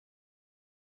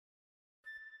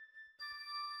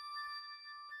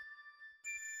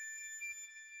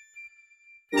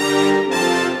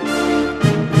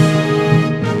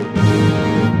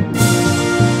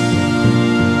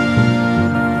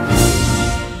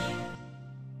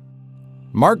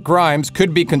Mark Grimes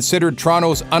could be considered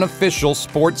Toronto's unofficial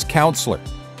sports councillor.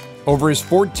 Over his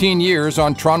 14 years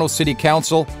on Toronto City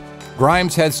Council,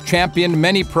 Grimes has championed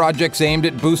many projects aimed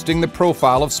at boosting the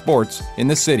profile of sports in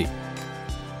the city.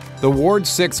 The Ward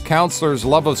 6 councillor's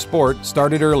love of sport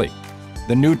started early.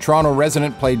 The new Toronto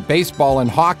resident played baseball and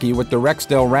hockey with the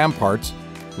Rexdale Ramparts,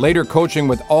 later coaching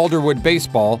with Alderwood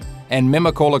baseball and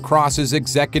Mimico Lacrosse's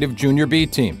executive junior B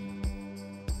team.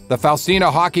 The Faustina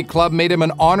Hockey Club made him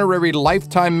an honorary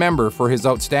lifetime member for his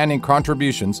outstanding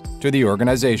contributions to the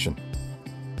organization.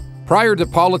 Prior to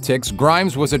politics,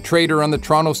 Grimes was a trader on the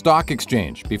Toronto Stock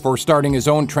Exchange before starting his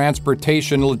own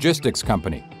transportation logistics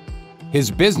company. His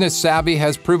business savvy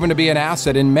has proven to be an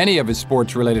asset in many of his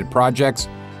sports-related projects,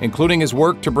 including his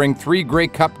work to bring 3 Grey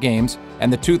Cup games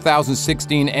and the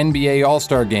 2016 NBA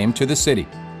All-Star Game to the city.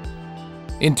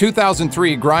 In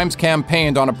 2003, Grimes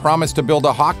campaigned on a promise to build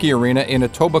a hockey arena in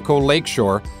Etobicoke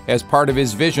Lakeshore as part of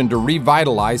his vision to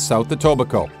revitalize South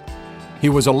Etobicoke. He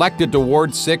was elected to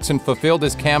Ward 6 and fulfilled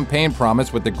his campaign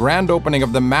promise with the grand opening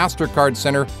of the MasterCard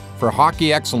Centre for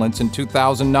Hockey Excellence in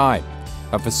 2009,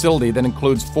 a facility that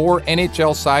includes 4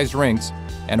 NHL-sized rinks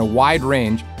and a wide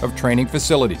range of training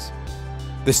facilities.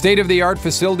 The state-of-the-art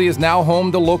facility is now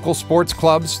home to local sports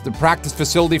clubs, the practice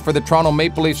facility for the Toronto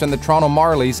Maple Leafs and the Toronto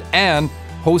Marlies, and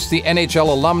hosts the NHL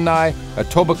alumni,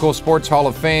 Etobicoke Sports Hall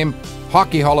of Fame,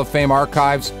 Hockey Hall of Fame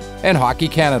archives, and Hockey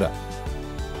Canada.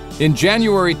 In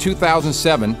January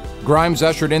 2007, Grimes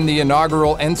ushered in the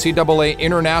inaugural NCAA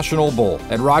International Bowl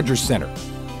at Rogers Centre.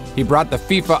 He brought the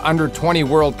FIFA Under-20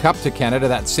 World Cup to Canada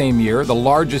that same year, the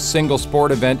largest single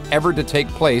sport event ever to take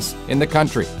place in the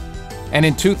country. And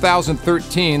in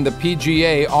 2013, the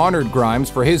PGA honored Grimes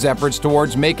for his efforts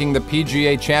towards making the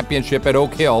PGA Championship at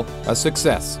Oak Hill a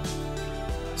success.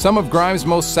 Some of Grimes'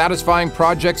 most satisfying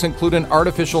projects include an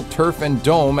artificial turf and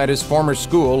dome at his former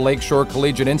school, Lakeshore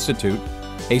Collegiate Institute,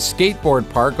 a skateboard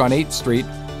park on 8th Street,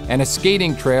 and a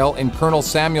skating trail in Colonel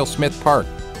Samuel Smith Park.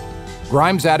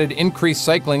 Grimes added increased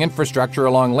cycling infrastructure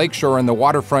along Lakeshore and the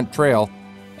Waterfront Trail,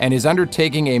 and is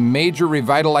undertaking a major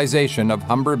revitalization of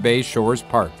Humber Bay Shores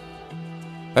Park.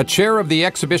 A chair of the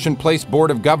Exhibition Place Board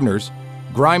of Governors,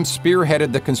 Grimes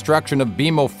spearheaded the construction of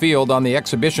BMO Field on the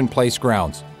Exhibition Place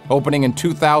grounds, opening in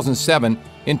 2007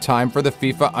 in time for the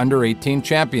FIFA Under-18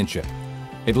 Championship.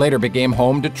 It later became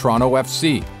home to Toronto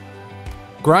FC.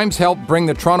 Grimes helped bring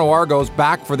the Toronto Argos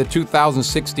back for the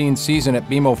 2016 season at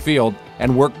BMO Field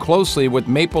and worked closely with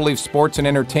Maple Leaf Sports and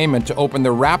Entertainment to open the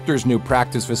Raptors' new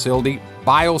practice facility,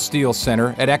 BioSteel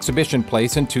Center, at Exhibition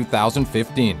Place in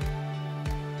 2015.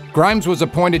 Grimes was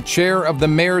appointed chair of the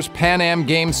Mayor's Pan Am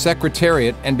Games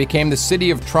Secretariat and became the City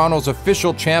of Toronto's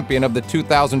official champion of the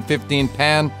 2015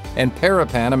 Pan and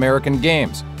Parapan American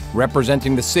Games,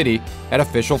 representing the city at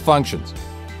official functions.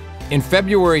 In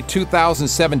February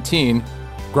 2017,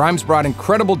 Grimes brought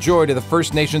incredible joy to the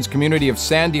First Nations community of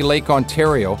Sandy Lake,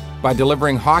 Ontario, by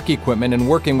delivering hockey equipment and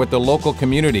working with the local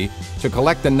community to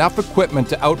collect enough equipment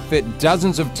to outfit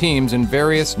dozens of teams in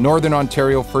various Northern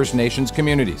Ontario First Nations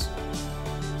communities.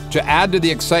 To add to the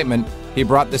excitement, he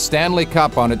brought the Stanley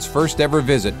Cup on its first ever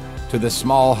visit to the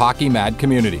small hockey-mad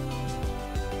community.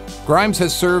 Grimes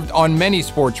has served on many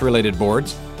sports-related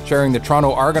boards, chairing the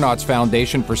Toronto Argonauts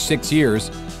Foundation for 6 years,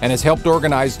 and has helped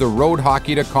organize the Road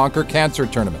Hockey to Conquer Cancer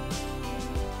tournament.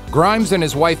 Grimes and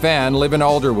his wife Anne live in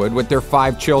Alderwood with their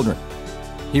 5 children.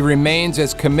 He remains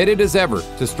as committed as ever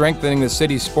to strengthening the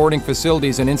city's sporting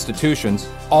facilities and institutions,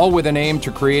 all with an aim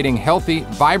to creating healthy,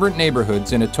 vibrant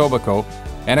neighborhoods in Etobicoke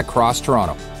and across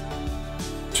Toronto.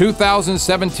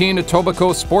 2017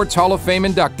 Etobicoke Sports Hall of Fame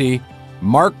inductee,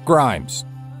 Mark Grimes.